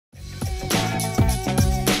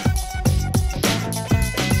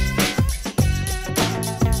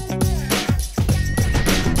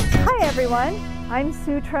everyone. I'm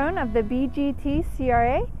Sue Trone of the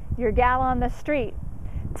BGTCRA, your gal on the street.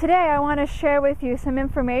 Today I want to share with you some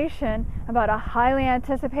information about a highly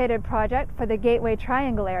anticipated project for the Gateway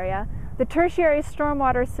Triangle area, the Tertiary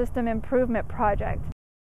Stormwater System Improvement Project.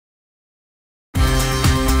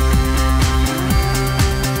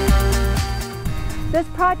 This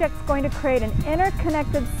project is going to create an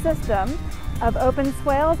interconnected system of open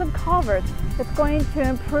swales and culverts that's going to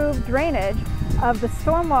improve drainage of the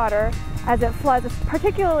stormwater as it floods,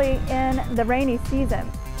 particularly in the rainy season.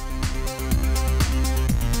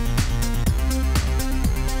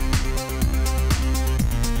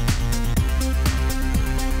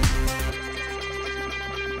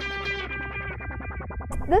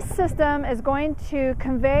 This system is going to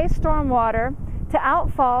convey stormwater to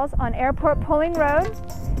outfalls on Airport Pulling Road,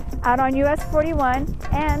 out on US 41,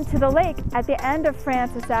 and to the lake at the end of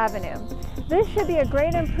Francis Avenue. This should be a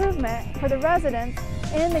great improvement for the residents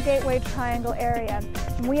in the Gateway Triangle area.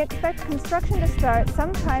 We expect construction to start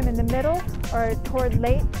sometime in the middle or toward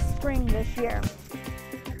late spring this year.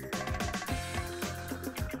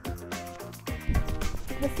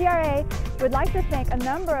 The CRA would like to thank a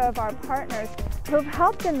number of our partners who have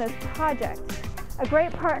helped in this project. A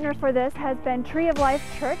great partner for this has been Tree of Life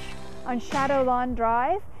Church on Shadow Lawn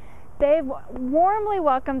Drive. They've warmly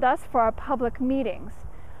welcomed us for our public meetings.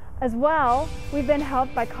 As well, we've been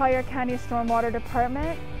helped by Collier County Stormwater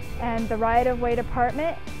Department and the Right-of-Way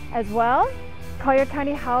Department as well. Collier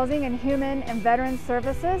County Housing and Human and Veteran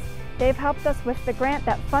Services, they've helped us with the grant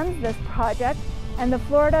that funds this project, and the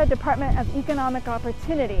Florida Department of Economic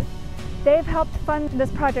Opportunity. They've helped fund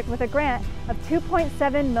this project with a grant of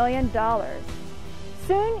 $2.7 million.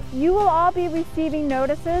 Soon, you will all be receiving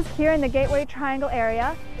notices here in the Gateway Triangle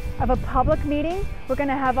area of a public meeting. We're going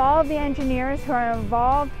to have all of the engineers who are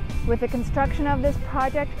involved with the construction of this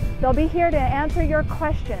project. They'll be here to answer your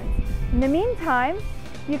questions. In the meantime,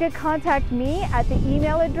 you could contact me at the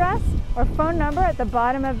email address or phone number at the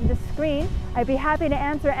bottom of the screen. I'd be happy to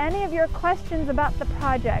answer any of your questions about the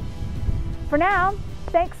project. For now,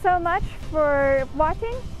 thanks so much for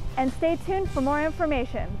watching, and stay tuned for more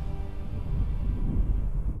information.